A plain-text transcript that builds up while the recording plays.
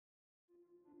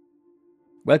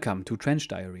Welcome to Trench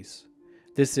Diaries.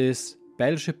 This is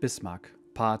Battleship Bismarck,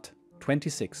 Part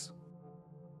 26.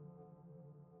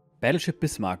 Battleship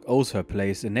Bismarck owes her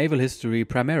place in naval history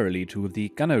primarily to the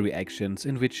gunnery actions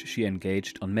in which she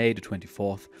engaged on May the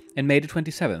 24th and May the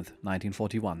 27th,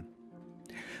 1941.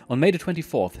 On May the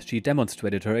 24th, she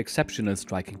demonstrated her exceptional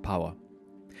striking power.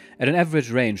 At an average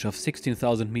range of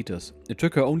 16,000 meters, it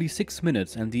took her only 6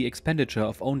 minutes and the expenditure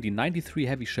of only 93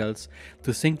 heavy shells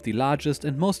to sink the largest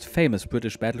and most famous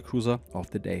British battlecruiser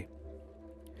of the day.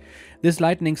 This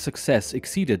lightning success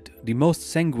exceeded the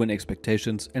most sanguine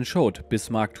expectations and showed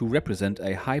Bismarck to represent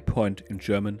a high point in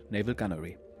German naval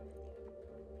gunnery.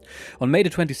 On May the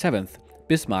 27th,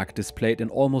 Bismarck displayed an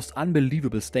almost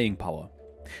unbelievable staying power.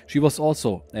 She was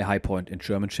also a high point in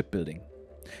German shipbuilding.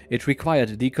 It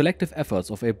required the collective efforts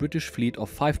of a British fleet of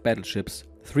 5 battleships,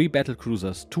 3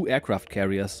 battlecruisers, 2 aircraft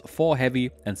carriers, 4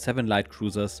 heavy and 7 light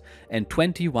cruisers, and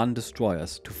 21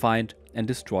 destroyers to find and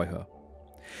destroy her.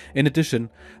 In addition,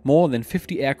 more than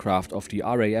 50 aircraft of the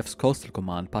RAF's Coastal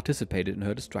Command participated in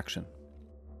her destruction.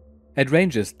 At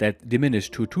ranges that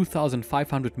diminished to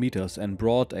 2,500 meters and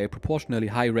brought a proportionally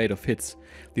high rate of hits,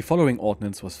 the following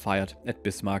ordnance was fired at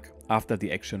Bismarck after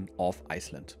the action off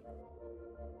Iceland.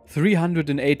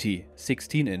 380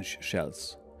 16-inch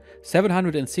shells,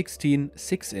 716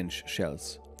 6-inch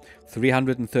shells,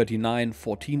 339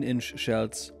 14-inch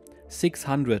shells,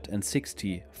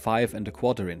 660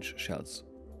 5¼ shells,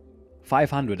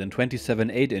 527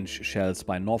 8-inch shells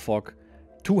by Norfolk,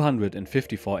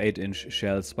 254 8-inch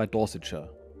shells by Dorsetshire.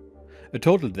 A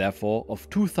total, therefore, of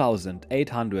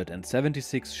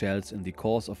 2,876 shells in the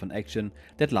course of an action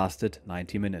that lasted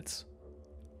 90 minutes.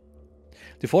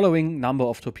 The following number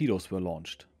of torpedoes were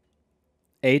launched: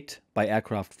 8 by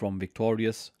aircraft from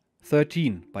Victorious,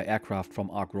 13 by aircraft from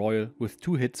Ark Royal with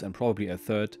 2 hits and probably a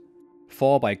third,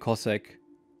 4 by Cossack,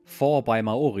 4 by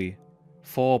Maori,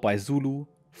 4 by Zulu,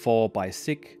 4 by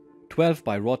Sikh, 12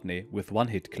 by Rodney with 1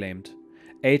 hit claimed,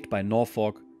 8 by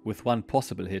Norfolk with 1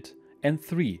 possible hit, and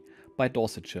 3 by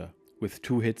Dorsetshire with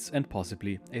 2 hits and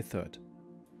possibly a third.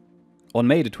 On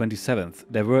May the 27th,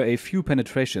 there were a few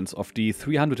penetrations of the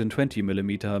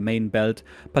 320mm main belt,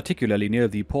 particularly near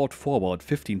the port forward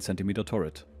 15cm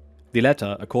turret. The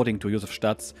latter, according to Josef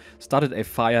Statz, started a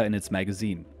fire in its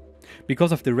magazine.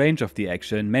 Because of the range of the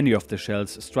action, many of the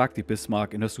shells struck the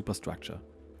Bismarck in her superstructure.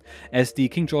 As the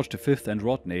King George V and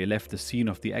Rodney left the scene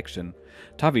of the action,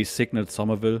 Tovey signaled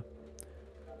Somerville,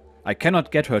 "I cannot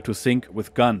get her to sink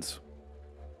with guns."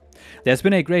 There's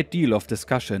been a great deal of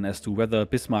discussion as to whether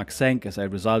Bismarck sank as a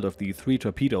result of the 3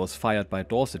 torpedoes fired by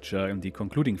Dorsetshire in the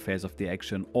concluding phase of the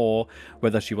action, or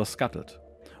whether she was scuttled.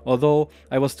 Although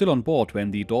I was still on board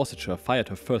when the Dorsetshire fired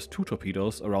her first 2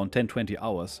 torpedoes around 10-20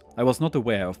 hours, I was not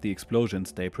aware of the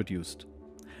explosions they produced.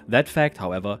 That fact,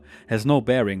 however, has no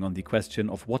bearing on the question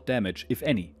of what damage, if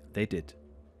any, they did.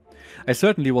 I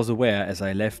certainly was aware as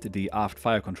I left the aft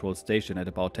fire control station at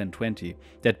about 10:20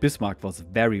 that Bismarck was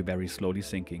very slowly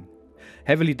sinking.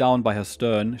 Heavily down by her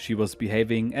stern, she was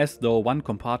behaving as though one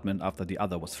compartment after the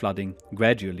other was flooding,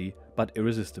 gradually but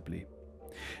irresistibly.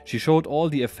 She showed all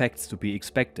the effects to be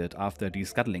expected after the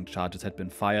scuttling charges had been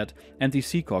fired and the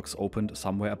seacocks opened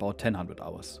somewhere about 1000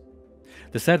 hours.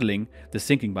 The settling, the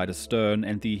sinking by the stern,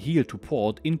 and the heel to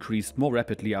port increased more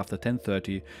rapidly after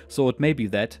 10:30, so it may be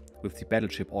that, with the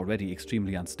battleship already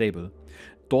extremely unstable,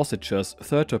 Dorsetshire's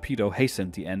 3rd torpedo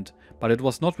hastened the end, but it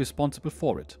was not responsible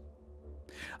for it.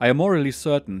 I am morally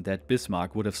certain that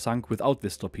Bismarck would have sunk without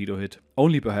this torpedo hit,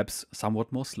 only perhaps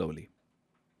somewhat more slowly.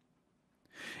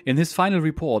 In his final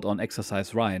report on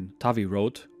Exercise Rhine, Tovey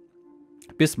wrote,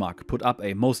 "Bismarck put up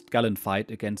a most gallant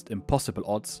fight against impossible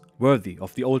odds, worthy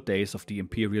of the old days of the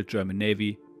Imperial German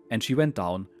Navy, and she went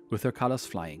down with her colors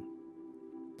flying."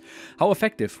 How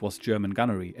effective was German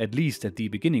gunnery, at least at the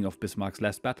beginning of Bismarck's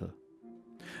last battle?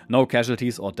 "No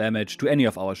casualties or damage to any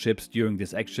of our ships during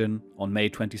this action on May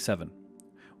 27,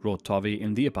 wrote Tovey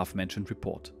in the above-mentioned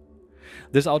report.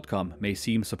 This outcome may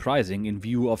seem surprising in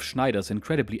view of Schneider's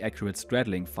incredibly accurate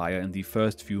straddling fire in the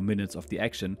first few minutes of the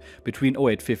action between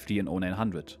 0850 and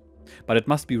 0900. But it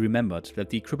must be remembered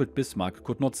that the crippled Bismarck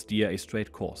could not steer a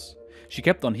straight course. She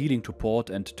kept on heeling to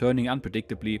port and turning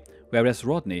unpredictably, whereas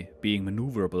Rodney, being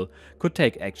maneuverable, could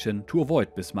take action to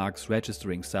avoid Bismarck's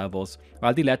registering salvos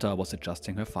while the latter was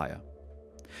adjusting her fire.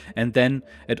 And then,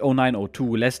 at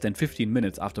 0902, less than 15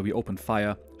 minutes after we opened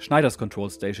fire, Schneider's control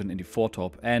station in the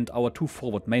foretop and our 2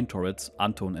 forward main turrets,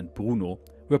 Anton and Bruno,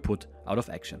 were put out of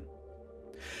action.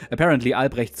 Apparently,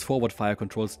 Albrecht's forward fire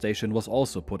control station was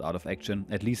also put out of action,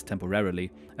 at least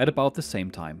temporarily, at about the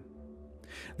same time.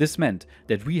 This meant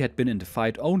that we had been in the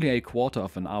fight only a quarter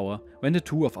of an hour when the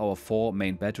 2 of our 4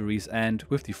 main batteries and,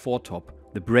 with the foretop,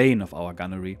 the brain of our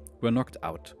gunnery, were knocked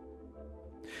out.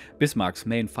 Bismarck's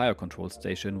main fire control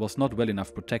station was not well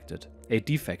enough protected, a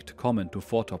defect common to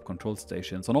foretop control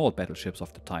stations on all battleships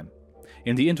of the time.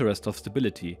 In the interest of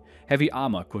stability, heavy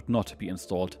armor could not be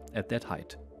installed at that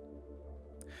height.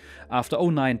 After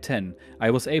 0910,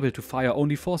 I was able to fire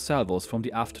only 4 salvos from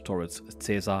the aft turrets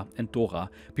Caesar and Dora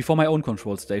before my own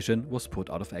control station was put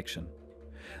out of action.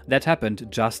 That happened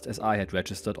just as I had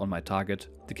registered on my target,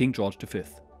 the King George V.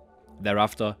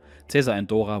 Thereafter, Caesar and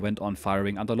Dora went on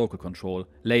firing under local control,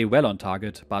 lay well on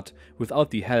target, but without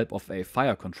the help of a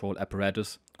fire control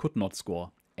apparatus, could not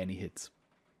score any hits.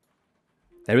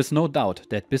 There is no doubt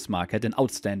that Bismarck had an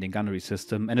outstanding gunnery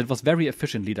system and it was very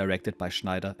efficiently directed by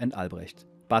Schneider and Albrecht.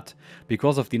 But,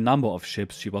 because of the number of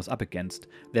ships she was up against,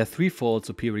 their threefold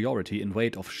superiority in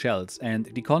weight of shells and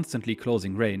the constantly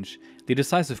closing range, the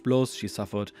decisive blows she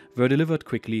suffered were delivered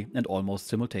quickly and almost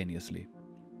simultaneously.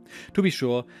 To be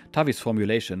sure, Tavi's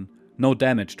formulation, "no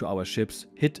damage to our ships,"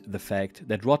 hid the fact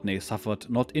that Rodney suffered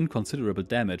not inconsiderable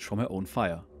damage from her own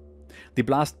fire. The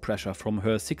blast pressure from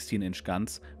her 16-inch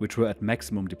guns, which were at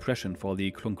maximum depression for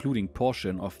the concluding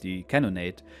portion of the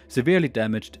cannonade, severely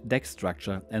damaged deck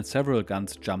structure and several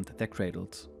guns jumped their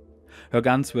cradles. Her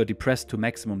guns were depressed to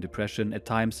maximum depression at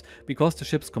times because the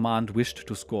ship's command wished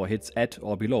to score hits at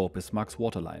or below Bismarck's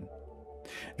waterline.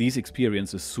 These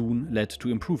experiences soon led to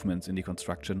improvements in the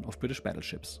construction of British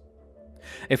battleships.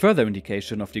 A further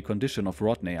indication of the condition of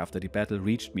Rodney after the battle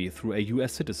reached me through a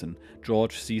US citizen,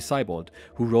 George C. Seibold,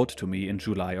 who wrote to me in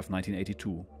July of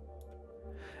 1982.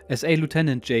 As a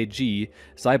Lieutenant J.G.,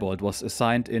 Seibold was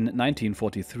assigned in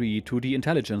 1943 to the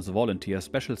Intelligence Volunteer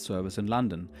Special Service in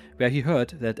London, where he heard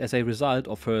that as a result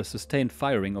of her sustained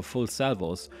firing of full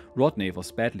salvos, Rodney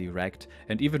was badly wrecked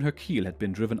and even her keel had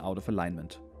been driven out of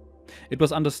alignment. It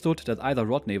was understood that either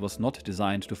Rodney was not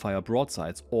designed to fire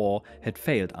broadsides or had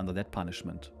failed under that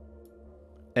punishment.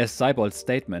 As Seibold's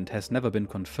statement has never been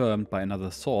confirmed by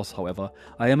another source, however,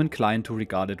 I am inclined to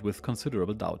regard it with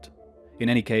considerable doubt. In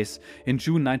any case, in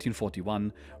June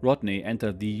 1941, Rodney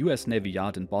entered the US Navy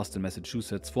Yard in Boston,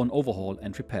 Massachusetts for an overhaul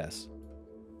and repairs.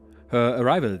 Her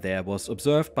arrival there was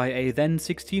observed by a then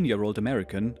 16-year-old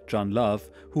American, John Love,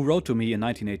 who wrote to me in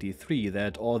 1983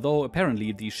 that although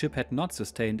apparently the ship had not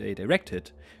sustained a direct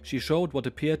hit, she showed what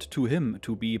appeared to him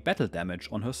to be battle damage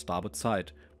on her starboard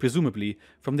side, presumably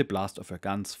from the blast of her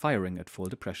guns firing at full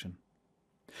depression.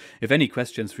 If any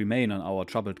questions remain on our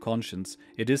troubled conscience,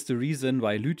 it is the reason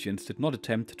why Lütjens did not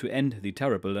attempt to end the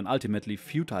terrible and ultimately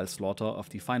futile slaughter of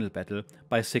the final battle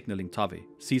by signaling Tavi,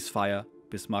 "Ceasefire,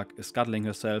 Bismarck is scuttling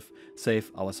herself,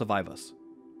 save our survivors."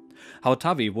 How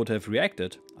Tavi would have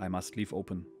reacted, I must leave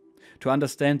open. To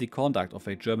understand the conduct of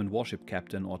a German warship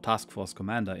captain or task force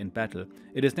commander in battle,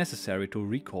 it is necessary to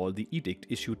recall the edict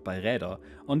issued by Raeder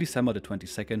on December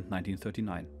 22,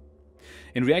 1939.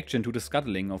 In reaction to the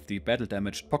scuttling of the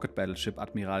battle-damaged pocket battleship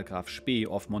Admiral Graf Spee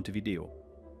off Montevideo.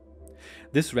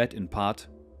 This read in part,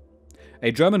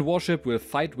 "A German warship will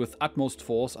fight with utmost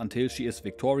force until she is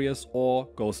victorious or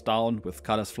goes down with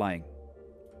colors flying."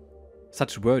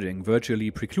 Such wording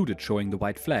virtually precluded showing the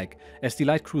white flag, as the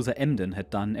light cruiser Emden had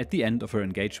done at the end of her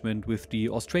engagement with the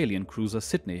Australian cruiser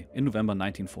Sydney in November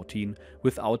 1914,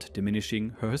 without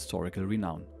diminishing her historical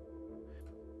renown.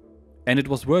 And it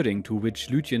was wording to which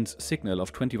Lütjens' signal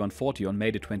of 2140 on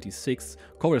May 26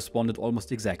 corresponded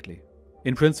almost exactly.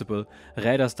 In principle,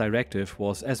 Raeder's directive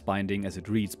was as binding as it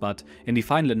reads, but in the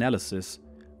final analysis,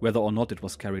 whether or not it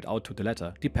was carried out to the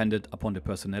letter depended upon the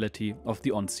personality of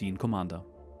the on-scene commander.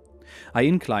 I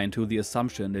incline to the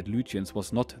assumption that Lütjens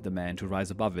was not the man to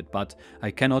rise above it, but I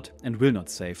cannot and will not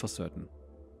say for certain.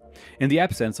 In the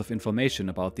absence of information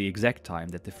about the exact time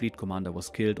that the fleet commander was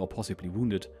killed or possibly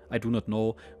wounded, I do not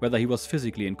know whether he was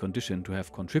physically in condition to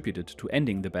have contributed to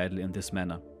ending the battle in this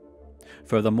manner.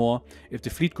 Furthermore, if the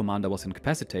fleet commander was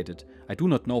incapacitated, I do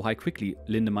not know how quickly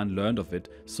Lindemann learned of it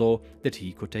so that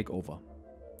he could take over.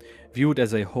 Viewed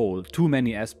as a whole, too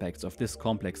many aspects of this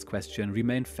complex question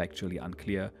remain factually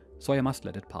unclear, so I must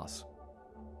let it pass.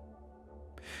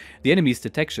 The enemy's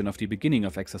detection of the beginning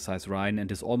of Exercise Rhine and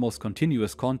his almost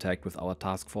continuous contact with our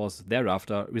task force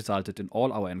thereafter resulted in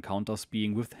all our encounters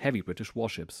being with heavy British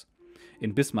warships.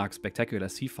 In Bismarck's spectacular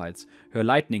sea fights, her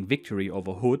lightning victory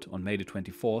over Hood on May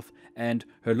 24th and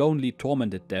her lonely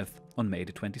tormented death on May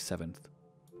 27th.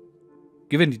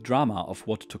 Given the drama of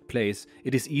what took place,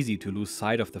 it is easy to lose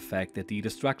sight of the fact that the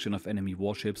destruction of enemy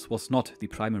warships was not the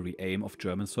primary aim of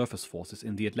German surface forces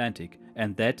in the Atlantic,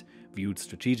 and that, viewed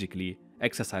strategically,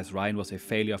 Exercise Rhine was a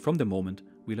failure from the moment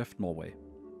we left Norway.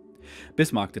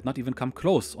 Bismarck did not even come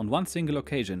close on one single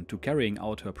occasion to carrying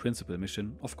out her principal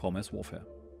mission of commerce warfare.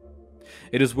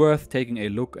 It is worth taking a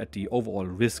look at the overall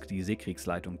risk the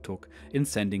Seekriegsleitung took in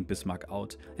sending Bismarck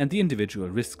out and the individual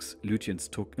risks Lütjens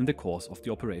took in the course of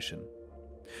the operation.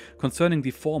 Concerning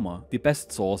the former, the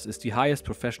best source is the highest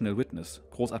professional witness,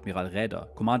 Großadmiral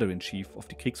Räder, Commander-in-Chief of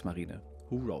the Kriegsmarine,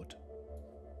 who wrote: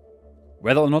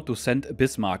 "Whether or not to send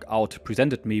Bismarck out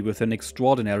presented me with an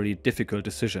extraordinarily difficult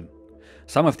decision.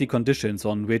 Some of the conditions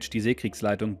on which die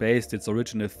Seekriegsleitung based its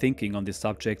original thinking on this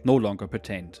subject no longer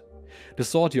pertained. The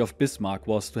sortie of Bismarck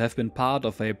was to have been part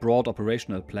of a broad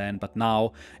operational plan, but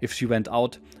now, if she went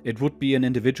out, it would be an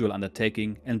individual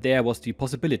undertaking, and there was the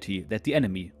possibility that the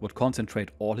enemy would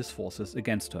concentrate all his forces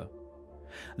against her.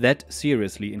 That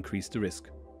seriously increased the risk.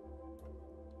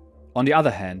 On the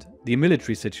other hand, the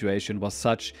military situation was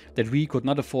such that we could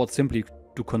not afford simply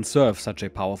to conserve such a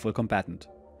powerful combatant.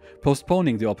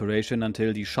 Postponing the operation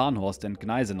until the Scharnhorst and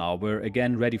Gneisenau were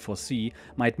again ready for sea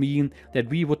might mean that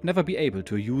we would never be able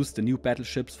to use the new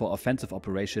battleships for offensive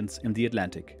operations in the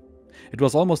Atlantic. It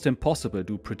was almost impossible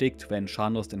to predict when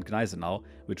Scharnhorst and Gneisenau,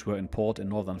 which were in port in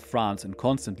northern France and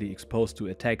constantly exposed to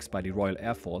attacks by the Royal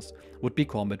Air Force, would be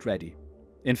combat ready.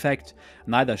 In fact,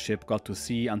 neither ship got to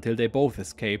sea until they both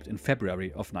escaped in February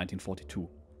of 1942.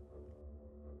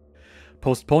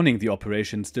 Postponing the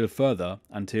operation still further,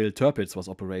 until Tirpitz was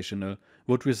operational,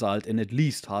 would result in at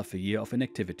least half a year of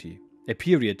inactivity, a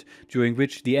period during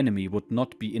which the enemy would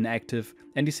not be inactive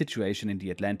and the situation in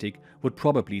the Atlantic would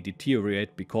probably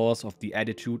deteriorate because of the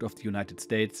attitude of the United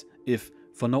States, if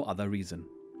for no other reason.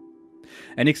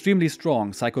 An extremely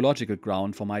strong psychological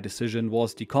ground for my decision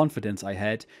was the confidence I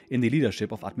had in the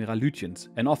leadership of Admiral Lütjens,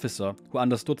 an officer who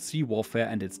understood sea warfare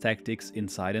and its tactics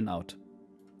inside and out.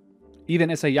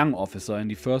 Even as a young officer in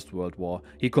the First World War,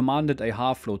 he commanded a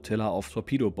half-flotilla of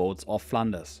torpedo boats off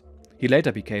Flanders. He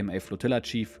later became a flotilla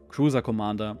chief, cruiser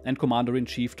commander, and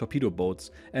commander-in-chief torpedo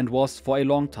boats, and was for a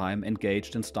long time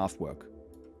engaged in staff work.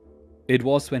 It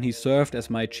was when he served as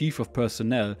my chief of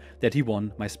personnel that he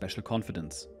won my special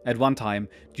confidence. At one time,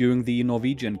 during the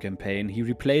Norwegian campaign, he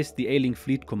replaced the ailing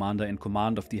fleet commander in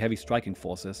command of the heavy striking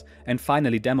forces, and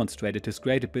finally demonstrated his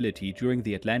great ability during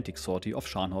the Atlantic sortie of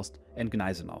Scharnhorst and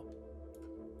Gneisenau.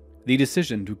 The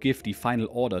decision to give the final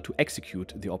order to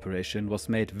execute the operation was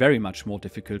made very much more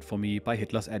difficult for me by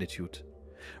Hitler's attitude.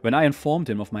 When I informed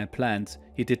him of my plans,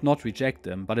 he did not reject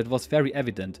them, but it was very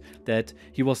evident that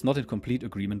he was not in complete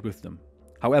agreement with them.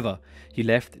 However, he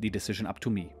left the decision up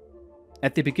to me.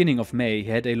 At the beginning of May,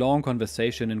 he had a long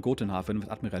conversation in Gotenhafen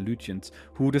with Admiral Lütjens,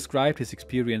 who described his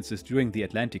experiences during the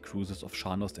Atlantic cruises of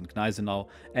Scharnhorst and Gneisenau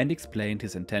and explained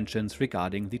his intentions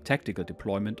regarding the tactical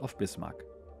deployment of Bismarck.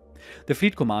 The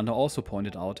fleet commander also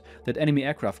pointed out that enemy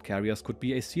aircraft carriers could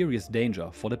be a serious danger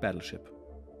for the battleship.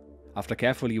 After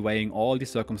carefully weighing all the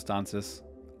circumstances,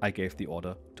 I gave the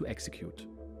order to execute.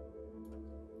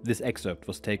 This excerpt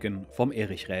was taken from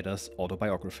Erich Räder's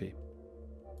autobiography.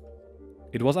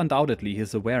 It was undoubtedly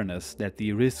his awareness that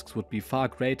the risks would be far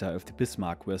greater if the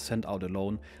Bismarck were sent out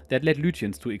alone that led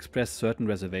Lütjens to express certain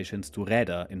reservations to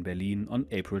Räder in Berlin on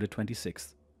April the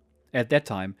 26th. At that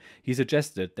time, he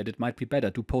suggested that it might be better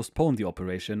to postpone the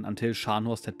operation until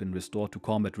Scharnhorst had been restored to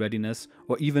combat readiness,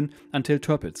 or even until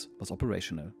Tirpitz was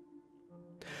operational.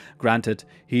 Granted,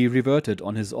 he reverted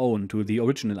on his own to the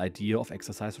original idea of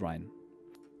Exercise Rhine.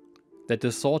 That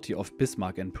the sortie of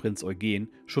Bismarck and Prince Eugen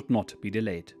should not be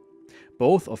delayed.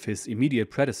 Both of his immediate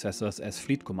predecessors as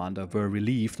fleet commander were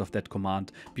relieved of that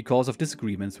command because of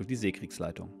disagreements with the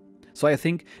Seekriegsleitung. So I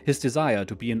think his desire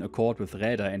to be in accord with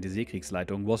Räder and the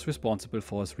Seekriegsleitung was responsible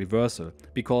for his reversal,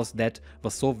 because that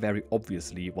was so very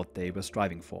obviously what they were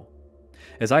striving for.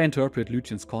 As I interpret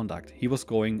Lütjens' conduct, he was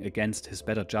going against his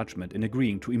better judgment in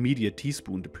agreeing to immediate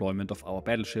teaspoon deployment of our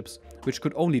battleships, which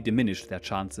could only diminish their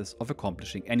chances of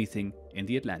accomplishing anything in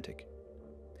the Atlantic.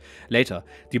 Later,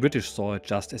 the British saw it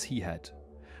just as he had.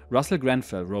 Russell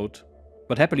Grenfell wrote,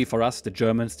 "But happily for us, the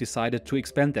Germans decided to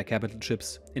expand their capital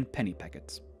ships in penny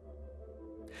packets."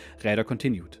 Räder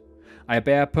continued, "I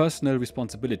bear personal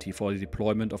responsibility for the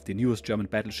deployment of the newest German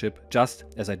battleship, just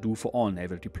as I do for all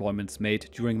naval deployments made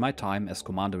during my time as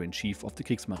Commander-in-Chief of the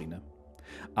Kriegsmarine.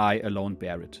 I alone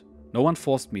bear it. No one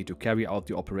forced me to carry out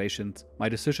the operations. My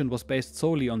decision was based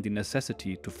solely on the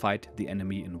necessity to fight the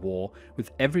enemy in war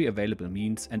with every available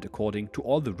means and according to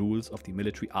all the rules of the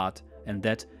military art, and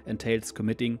that entails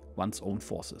committing one's own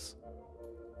forces."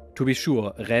 To be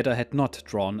sure, Räder had not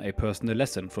drawn a personal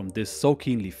lesson from this so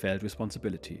keenly felt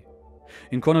responsibility.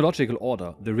 In chronological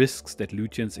order, the risks that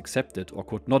Lütjens accepted or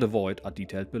could not avoid are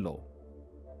detailed below.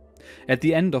 At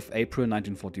the end of April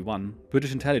 1941,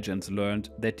 British intelligence learned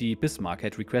that the Bismarck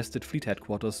had requested fleet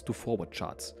headquarters to forward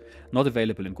charts, not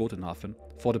available in Gotenhafen,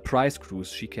 for the prize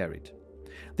cruise she carried.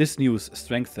 This news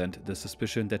strengthened the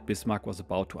suspicion that Bismarck was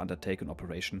about to undertake an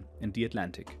operation in the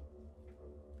Atlantic.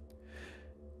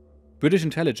 British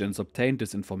intelligence obtained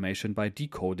this information by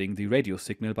decoding the radio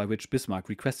signal by which Bismarck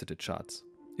requested the charts.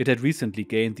 It had recently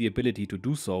gained the ability to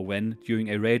do so when, during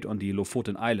a raid on the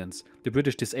Lofoten Islands, the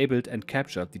British disabled and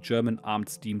captured the German armed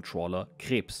steam trawler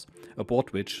Krebs,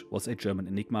 aboard which was a German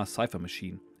Enigma cipher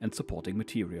machine and supporting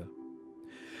material.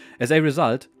 As a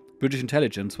result, British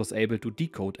intelligence was able to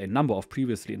decode a number of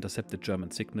previously intercepted German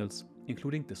signals,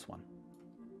 including this one.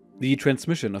 The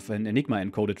transmission of an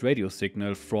Enigma-encoded radio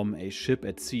signal from a ship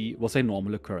at sea was a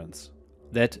normal occurrence.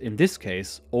 That, in this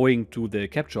case, owing to the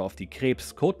capture of the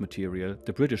Krebs code material,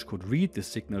 the British could read the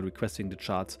signal requesting the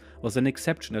charts was an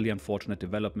exceptionally unfortunate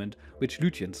development which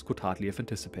Lütjens could hardly have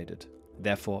anticipated.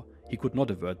 Therefore, he could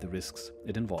not avert the risks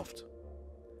it involved.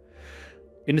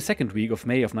 In the second week of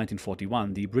May of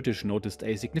 1941, the British noticed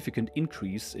a significant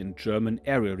increase in German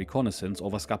aerial reconnaissance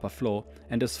over Scapa Flow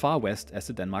and as far west as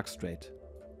the Denmark Strait.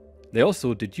 They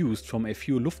also deduced from a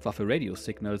few Luftwaffe radio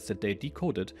signals that they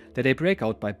decoded that a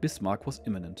breakout by Bismarck was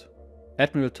imminent.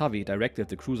 Admiral Tovey directed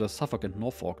the cruisers Suffolk and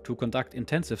Norfolk to conduct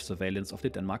intensive surveillance of the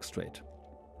Denmark Strait.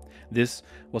 This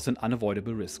was an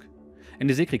unavoidable risk, and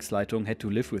the Seekriegsleitung had to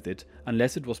live with it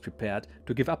unless it was prepared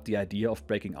to give up the idea of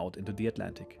breaking out into the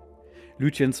Atlantic.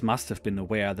 Lütjens must have been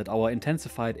aware that our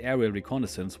intensified aerial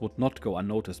reconnaissance would not go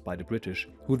unnoticed by the British,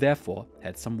 who therefore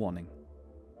had some warning.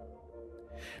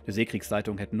 The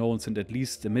Seekriegsleitung had known since at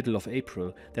least the middle of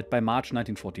April that by March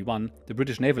 1941, the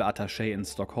British naval attaché in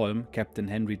Stockholm, Captain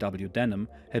Henry W. Denham,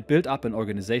 had built up an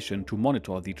organization to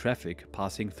monitor the traffic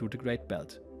passing through the Great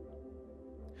Belt.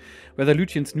 Whether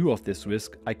Lütjens knew of this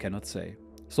risk, I cannot say.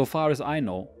 So far as I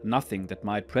know, nothing that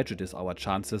might prejudice our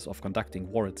chances of conducting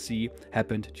war at sea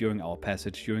happened during our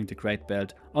passage during the Great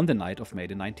Belt on the night of May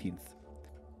the 19th.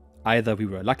 Either we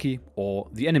were lucky, or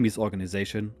the enemy's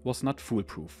organization was not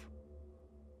foolproof.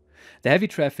 The heavy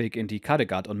traffic in the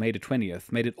Kattegat on May the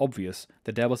 20th made it obvious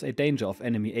that there was a danger of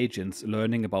enemy agents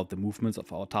learning about the movements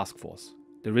of our task force.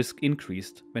 The risk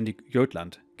increased when the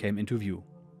Jutland came into view.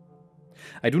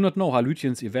 I do not know how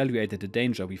Lütjens evaluated the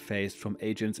danger we faced from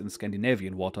agents in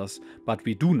Scandinavian waters, but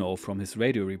we do know from his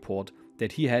radio report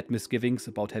that he had misgivings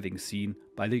about having seen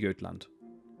by the Jutland.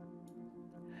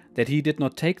 That he did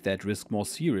not take that risk more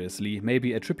seriously may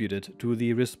be attributed to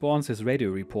the response his radio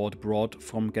report brought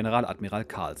from General-Admiral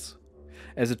Karls.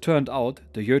 As it turned out,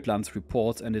 the Jutland's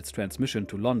reports and its transmission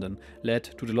to London led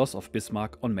to the loss of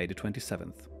Bismarck on May the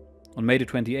 27th. On May the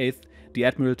 28th, the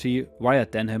Admiralty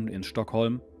wired Denham in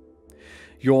Stockholm,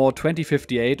 "Your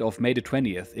 2058 of May the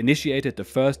 20th initiated the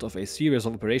first of a series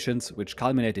of operations which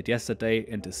culminated yesterday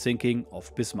in the sinking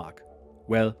of Bismarck.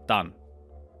 Well done."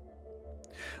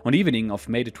 On the evening of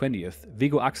May the 20th,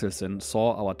 Viggo Axelsen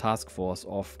saw our task force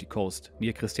off the coast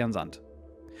near Kristiansand.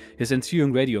 His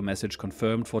ensuing radio message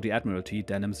confirmed for the Admiralty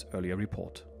Denham's earlier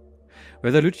report.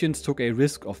 Whether Lütjens took a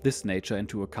risk of this nature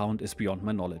into account is beyond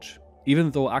my knowledge.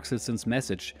 Even though Axelsen's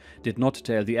message did not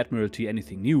tell the Admiralty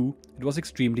anything new, it was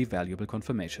extremely valuable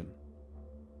confirmation.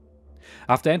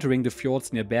 After entering the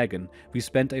fjords near Bergen, we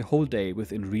spent a whole day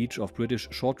within reach of British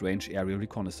short-range aerial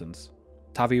reconnaissance.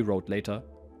 Tovey wrote later,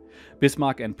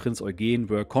 "Bismarck and Prince Eugen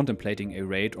were contemplating a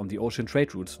raid on the ocean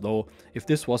trade routes, though, if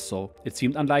this was so, it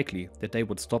seemed unlikely that they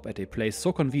would stop at a place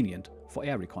so convenient for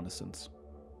air reconnaissance."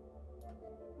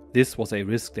 This was a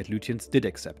risk that Lütjens did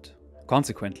accept.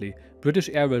 Consequently, British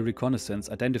aerial reconnaissance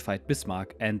identified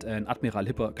Bismarck and an Admiral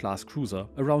Hipper-class cruiser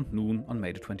around noon on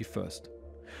May the 21st.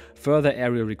 Further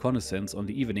aerial reconnaissance on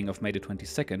the evening of May the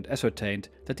 22nd ascertained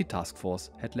that the task force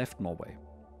had left Norway.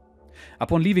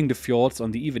 Upon leaving the fjords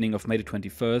on the evening of May the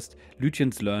 21st,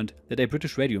 Lütjens learned that a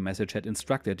British radio message had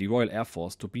instructed the Royal Air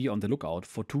Force to be on the lookout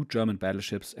for 2 German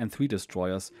battleships and 3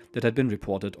 destroyers that had been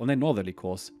reported on a northerly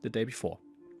course the day before.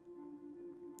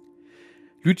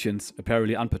 Lütjens,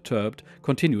 apparently unperturbed,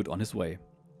 continued on his way.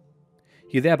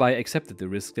 He thereby accepted the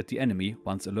risk that the enemy,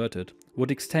 once alerted, would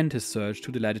extend his search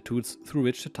to the latitudes through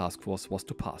which the task force was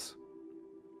to pass.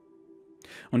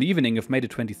 On the evening of May the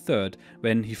 23rd,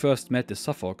 when he first met the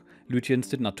Suffolk, Lütjens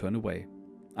did not turn away.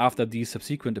 After the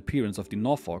subsequent appearance of the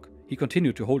Norfolk, he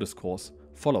continued to hold his course,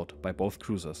 followed by both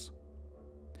cruisers.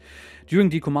 During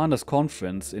the commanders'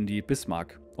 conference in the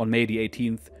Bismarck on May the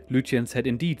 18th, Lütjens had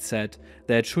indeed said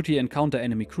that should he encounter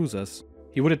enemy cruisers,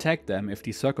 he would attack them if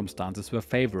the circumstances were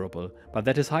favorable, but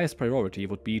that his highest priority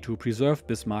would be to preserve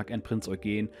Bismarck and Prince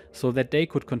Eugen so that they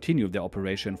could continue their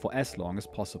operation for as long as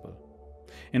possible.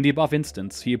 In the above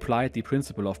instance, he applied the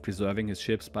principle of preserving his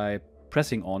ships by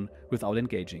pressing on without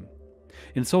engaging.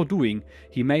 In so doing,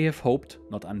 he may have hoped,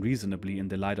 not unreasonably in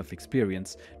the light of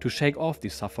experience, to shake off the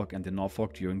Suffolk and the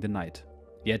Norfolk during the night.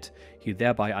 Yet, he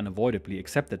thereby unavoidably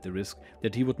accepted the risk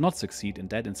that he would not succeed and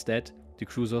that instead, the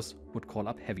cruisers would call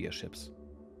up heavier ships.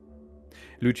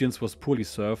 Lütjens was poorly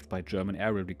served by German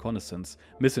aerial reconnaissance,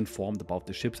 misinformed about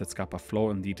the ships at Scapa Flow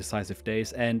in the decisive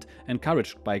days, and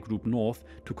encouraged by Group North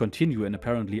to continue an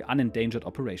apparently unendangered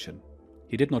operation.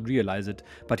 He did not realize it,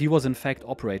 but he was in fact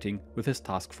operating with his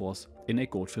task force in a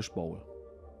goldfish bowl.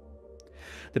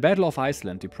 The Battle of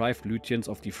Iceland deprived Lütjens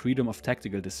of the freedom of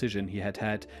tactical decision he had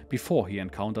had before he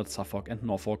encountered Suffolk and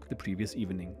Norfolk the previous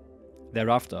evening.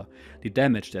 Thereafter, the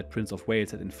damage that Prince of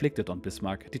Wales had inflicted on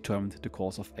Bismarck determined the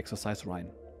course of Exercise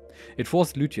Rhine. It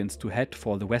forced Lütjens to head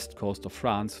for the west coast of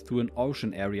France through an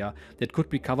ocean area that could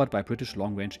be covered by British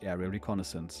long-range aerial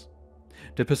reconnaissance.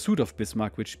 The pursuit of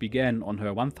Bismarck, which began on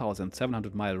her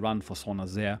 1,700-mile run for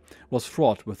Saint-Nazaire, was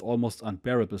fraught with almost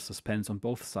unbearable suspense on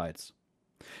both sides.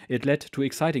 It led to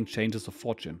exciting changes of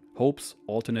fortune, hopes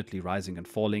alternately rising and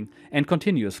falling, and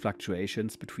continuous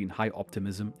fluctuations between high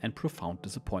optimism and profound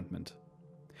disappointment.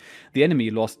 The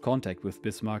enemy lost contact with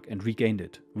Bismarck and regained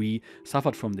it. We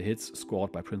suffered from the hits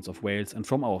scored by Prince of Wales and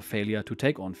from our failure to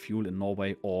take on fuel in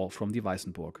Norway or from the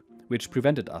Weissenburg, which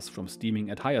prevented us from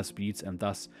steaming at higher speeds and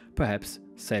thus, perhaps,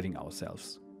 saving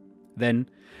ourselves. Then,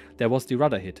 there was the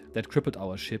rudder hit that crippled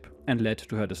our ship and led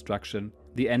to her destruction,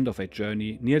 the end of a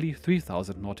journey nearly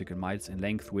 3,000 nautical miles in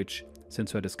length which,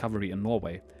 since her discovery in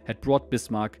Norway, had brought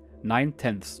Bismarck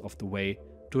 9/10 of the way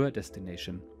to her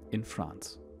destination in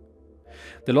France.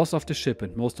 The loss of the ship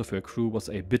and most of her crew was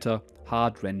a bitter,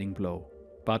 heart-rending blow.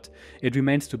 But it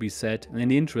remains to be said, and in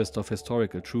the interest of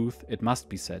historical truth, it must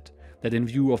be said, that in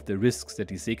view of the risks that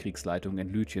die Seekriegsleitung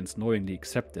and Lütjens knowingly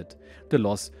accepted, the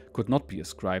loss could not be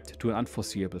ascribed to an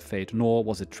unforeseeable fate, nor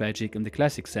was it tragic in the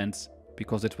classic sense,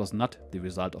 because it was not the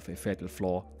result of a fatal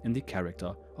flaw in the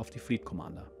character of the fleet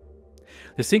commander.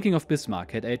 The sinking of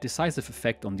Bismarck had a decisive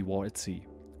effect on the war at sea.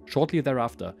 Shortly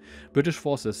thereafter, British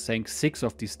forces sank 6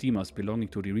 of the steamers belonging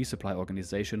to the resupply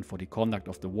organization for the conduct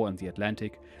of the war in the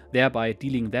Atlantic, thereby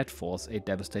dealing that force a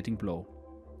devastating blow.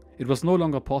 It was no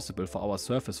longer possible for our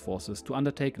surface forces to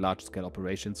undertake large-scale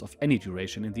operations of any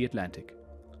duration in the Atlantic.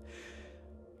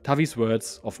 Tavi's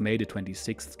words of May the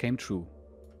 26th came true.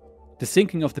 The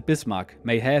sinking of the Bismarck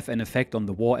may have an effect on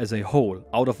the war as a whole,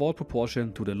 out of all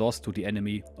proportion to the loss to the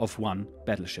enemy of one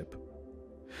battleship.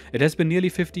 It has been nearly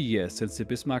 50 years since the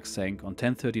Bismarck sank on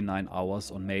 10:39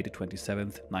 hours on May the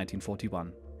 27th,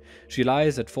 1941. She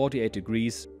lies at 48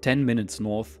 degrees 10 minutes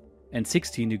north and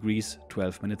 16 degrees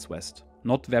 12 minutes west,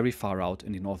 not very far out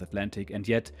in the North Atlantic, and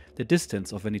yet the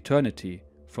distance of an eternity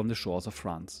from the shores of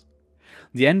France.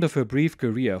 The end of her brief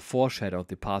career foreshadowed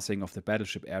the passing of the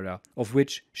battleship era, of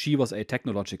which she was a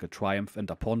technological triumph and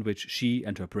upon which she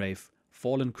and her brave,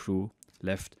 fallen crew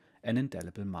left an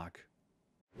indelible mark.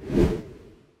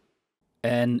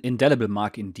 An indelible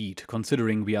mark indeed,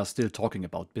 considering we are still talking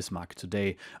about Bismarck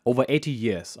today, over 80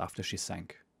 years after she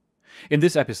sank. In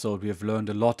this episode we have learned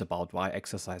a lot about why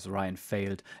Exercise Rhine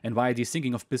failed and why the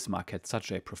sinking of Bismarck had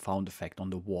such a profound effect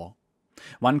on the war.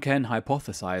 One can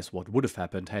hypothesize what would have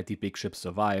happened had the big ship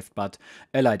survived, but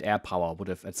Allied air power would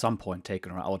have at some point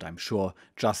taken her out, I'm sure,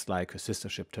 just like her sister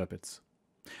ship Tirpitz.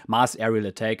 Mass aerial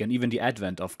attack and even the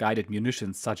advent of guided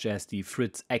munitions such as the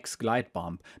Fritz X glide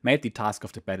bomb made the task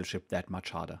of the battleship that much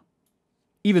harder.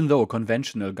 Even though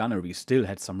conventional gunnery still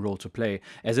had some role to play,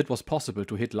 as it was possible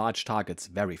to hit large targets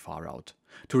very far out.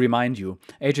 To remind you,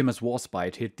 HMS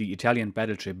Warspite hit the Italian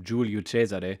battleship Giulio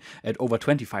Cesare at over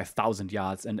 25,000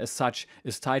 yards and as such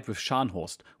is tied with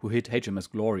Scharnhorst, who hit HMS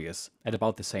Glorious at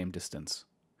about the same distance.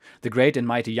 The great and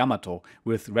mighty Yamato,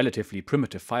 with relatively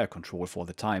primitive fire control for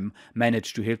the time,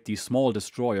 managed to hit the small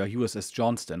destroyer USS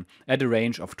Johnston at a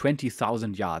range of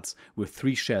 20,000 yards with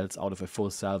 3 shells out of a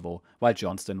full salvo, while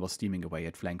Johnston was steaming away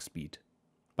at flank speed.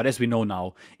 But as we know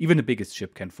now, even the biggest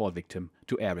ship can fall victim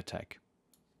to air attack.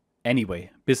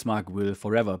 Anyway, Bismarck will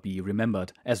forever be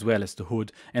remembered, as well as the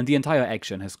Hood, and the entire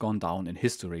action has gone down in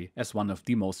history as one of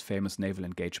the most famous naval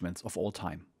engagements of all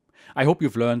time. I hope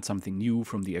you've learned something new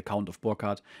from the account of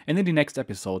Burkard, and in the next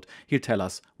episode he'll tell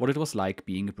us what it was like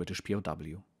being a British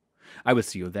POW. I will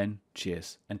see you then,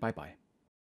 cheers and bye bye.